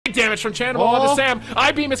damage from Channel onto Sam.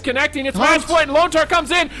 I-Beam is connecting. It's match point, and Lontar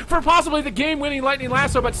comes in for possibly the game-winning lightning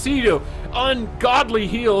lasso, but Sea-Doo, ungodly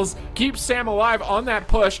heals, keeps Sam alive on that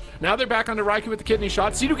push. Now they're back onto Raikou with the kidney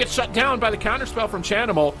shot. Sea-Doo gets shut down by the counterspell from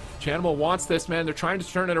Chanimal. Chanimal wants this, man. They're trying to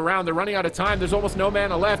turn it around. They're running out of time. There's almost no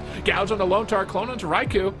mana left. Gouge onto Lontar, clone onto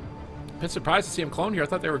Raikou. Been surprised to see him clone here. I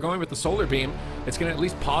thought they were going with the Solar Beam. It's going to at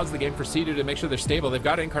least pause the game for Sea-Doo to make sure they're stable. They've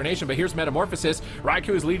got Incarnation, but here's Metamorphosis.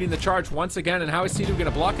 Raikou is leading the charge once again, and how is Sea-Doo going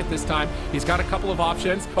to block it this time? He's got a couple of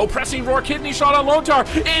options. Oh, pressing Roar, kidney shot on Lontar.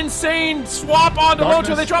 Insane swap onto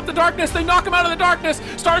Lontar. They drop the darkness. They knock him out of the darkness.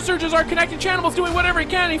 Star Surges are connected. Chanimal's doing whatever he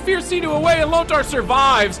can. He fears Sea-Doo away, and Lontar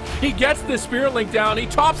survives. He gets the Spirit Link down. He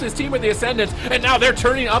tops his team with the Ascendance, and now they're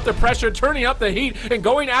turning up the pressure, turning up the heat, and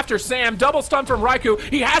going after Sam. Double stun from Raikou.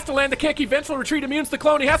 He has to land the kick. He vengeful retreat immunes the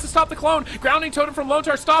clone. He has to stop the clone. Grounding totem from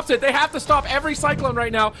Lontar stops it. They have to stop every Cyclone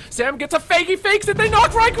right now. Sam gets a fake. He fakes it. They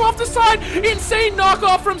knock Raikou off the side. Insane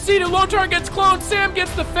knockoff from Sea-Doo. Lontar gets cloned. Sam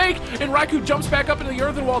gets the fake, and Raikou jumps back up into the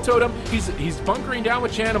Earthen Wall totem. He's bunkering down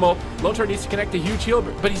with Chanimal. Lontar needs to connect a huge heal,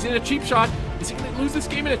 but he's in a cheap shot. Is he going to lose this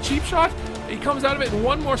game in a cheap shot? He comes out of it in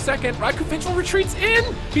one more second. Raikou vengeful retreats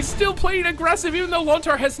in. He's still playing aggressive, even though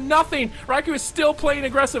Lontar has nothing. Raikou is still playing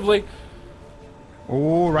aggressively.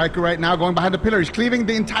 Oh, Raikou right now going behind the pillar. He's cleaving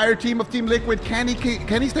the entire team of Team Liquid. Can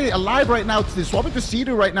he stay alive right now? He's swapping to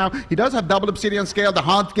Sea-Doo right now. He does have double Obsidian Scale. The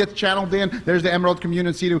Hunt gets channeled in. There's the Emerald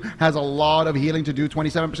Communion. Sea-Doo has a lot of healing to do.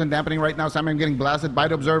 27% dampening right now. Sam getting blasted by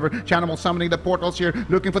the Observer. Chanimal summoning the portals here,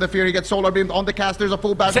 looking for the Fear. He gets Solar Beamed on the cast. There's a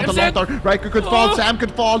full back onto Lontar. Raikou could fall. Sam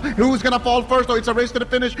could fall. Who's gonna fall first? Oh, it's a race to the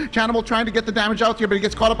finish. Chanimal trying to get the damage out here, but he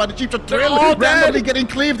gets caught up by the Cheap Shot. Trill randomly getting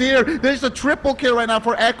cleaved here. There's a triple kill right now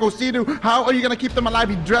for Echo. Sea-Doo, how are you gonna keep them alive?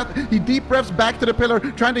 He deep revs back to the pillar,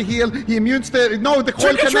 trying to heal. He immunes the... No, the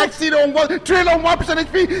coil connects. Sea-Doo on one. Trill on 1%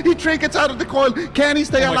 HP. He trinkets out of the coil. Can he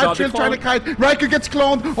stay alive? Trill trying to kite. Raikou gets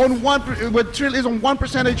cloned on 1... But Trill is on 1%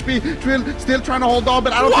 HP. Trill still trying to hold on,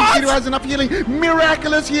 but I don't think Sea-Doo has enough healing.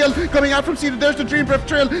 Miraculous heal coming out from Sea-Doo. There's the Dream Breath.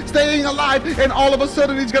 Trill staying alive, and all of a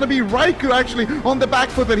sudden it's going to be Raikou actually on the back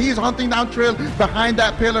foot, but he's hunting down Trill behind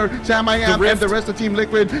that pillar. Sam and the rest of Team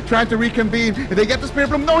Liquid trying to reconvene. They get the Spirit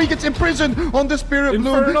Bloom. No, he gets imprisoned on the Spirit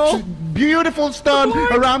Bloom. Beautiful stun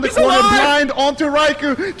around the corner, blind onto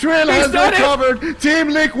Raikou. Trill has recovered. Team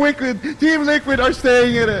Liquid are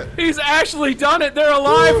staying in it. He's actually done it. They're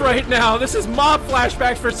alive right now. This is mob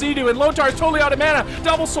flashbacks for Sea-Doo, and Lontar is totally out of mana.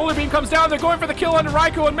 Double Solar Beam comes down. They're going for the kill onto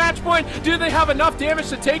Raikou on match point. Do they have enough damage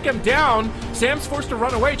to take him down? Sam's forced to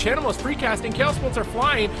run away. Chanimal is free casting. Chaos Bolts are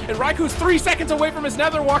flying, and Raikou's 3 seconds away from his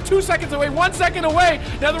Nether Walk, 2 seconds away, 1 second away.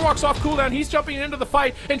 Nether Walk's off cooldown. He's jumping into the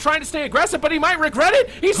fight and trying to stay aggressive, but he might regret it.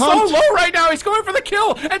 He's so low right now. He's going for the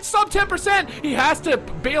kill at sub 10%. He has to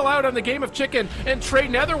bail out on the game of chicken and trade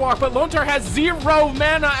Netherwalk, but Lontar has 0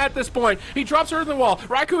 mana at this point. He drops Earthen Wall.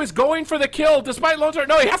 Raikou is going for the kill despite Lontar.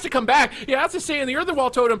 No, he has to come back. He has to stay in the Earthen Wall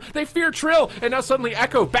totem. They fear Trill, and now suddenly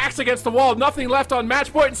Echo backs against the wall. Nothing left on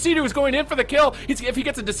match point, and Sea-Doo is going in for the kill. If he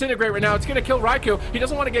gets a Disintegrate right now, it's going to kill Raikou. He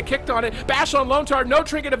doesn't want to get kicked on it. Bash on Lontar. No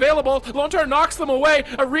trinket available. Lontar knocks them away.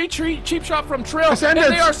 A retreat cheap shot from Trill. And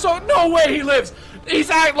they are so... No way he lives. He's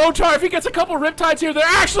at Lontar. If he gets a couple Riptides here, they're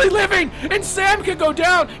actually living, and Sam could go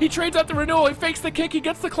down. He trades out the renewal. He fakes the kick. He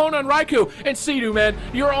gets the clone on Raikou. And Sea-Doo, man,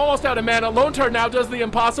 you're almost out of mana. Lontar now does the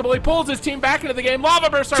impossible. He pulls his team back into the game. Lava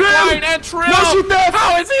Bursts are flying, and Trill.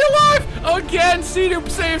 How is he alive? Again, Sea-Doo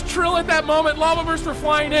saves Trill at that moment. Lava Bursts were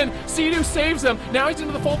flying in. Sea-Doo saves him. Now he's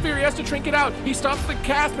into the full fear. He has to trinket out. He stops the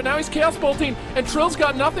cast, but now he's Chaos Bolting, and Trill's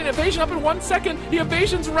got nothing. Evasion up in 1 second. He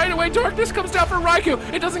evasions right away. Darkness comes down for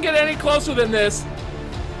Raikou. It doesn't get any closer than this.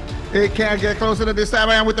 It can't get closer to this.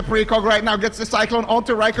 Sam with the precog right now gets the Cyclone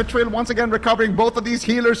onto Raikou. Trill once again recovering. Both of these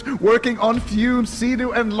healers working on fumes.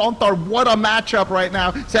 Sea-Doo and Lontar. What a matchup right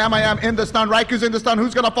now. Sam in the stun. Raikou's in the stun.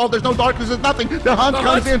 Who's gonna fall? There's no darkness. There's nothing. The Hunt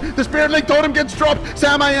comes in. The Spirit Link totem gets dropped.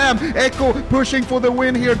 Sam Echo pushing for the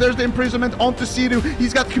win here. There's the imprisonment onto Sea-Doo.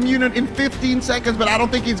 He's got Communion in 15 seconds, but I don't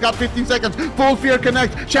think he's got 15 seconds. Full Fear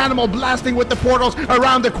connect. Chanimal blasting with the portals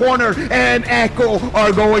around the corner, and Echo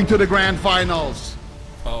are going to the grand finals.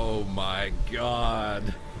 Oh my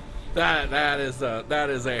God, that is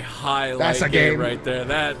a highlight game right there.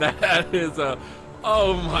 That is a,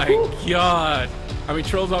 oh my God. I mean,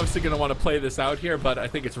 Trill's obviously going to want to play this out here, but I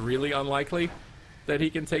think it's really unlikely that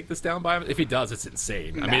he can take this down by him. If he does, it's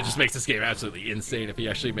insane. I mean, it just makes this game absolutely insane if he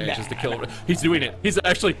actually manages to kill him. He's doing it. There's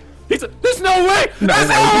no way. There's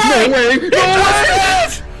no way.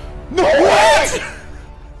 No way.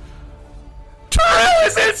 Trill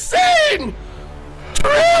is insane.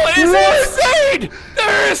 Trill is insane!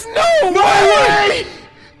 There is no way!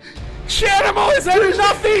 Chanimal is at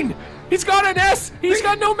nothing! He's got an S! He's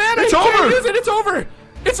got no mana! It's over! Use it. It's over!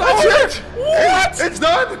 It's That's over! it! What? It's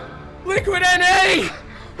done! Liquid NA!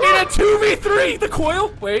 In a 2v3! The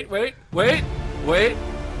coil? Wait.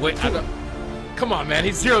 I don't... Come on, man.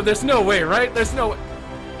 He's 0. There's no way, right? There's no way.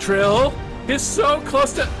 Trill is so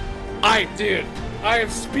close to... Dude, I am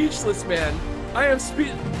speechless, man.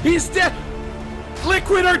 He's dead!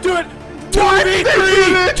 Liquid are doing...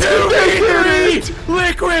 2v3! 2v3!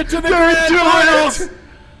 Liquid to the grand finals!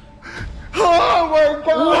 Oh my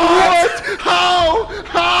god! What?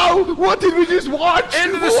 How? What did we just watch?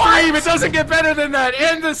 End of the stream! It doesn't get better than that!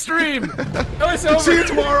 End the stream! No, it's over! See you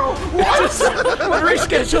tomorrow! What?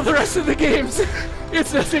 Reschedule the rest of the games! It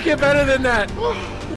doesn't get better than that!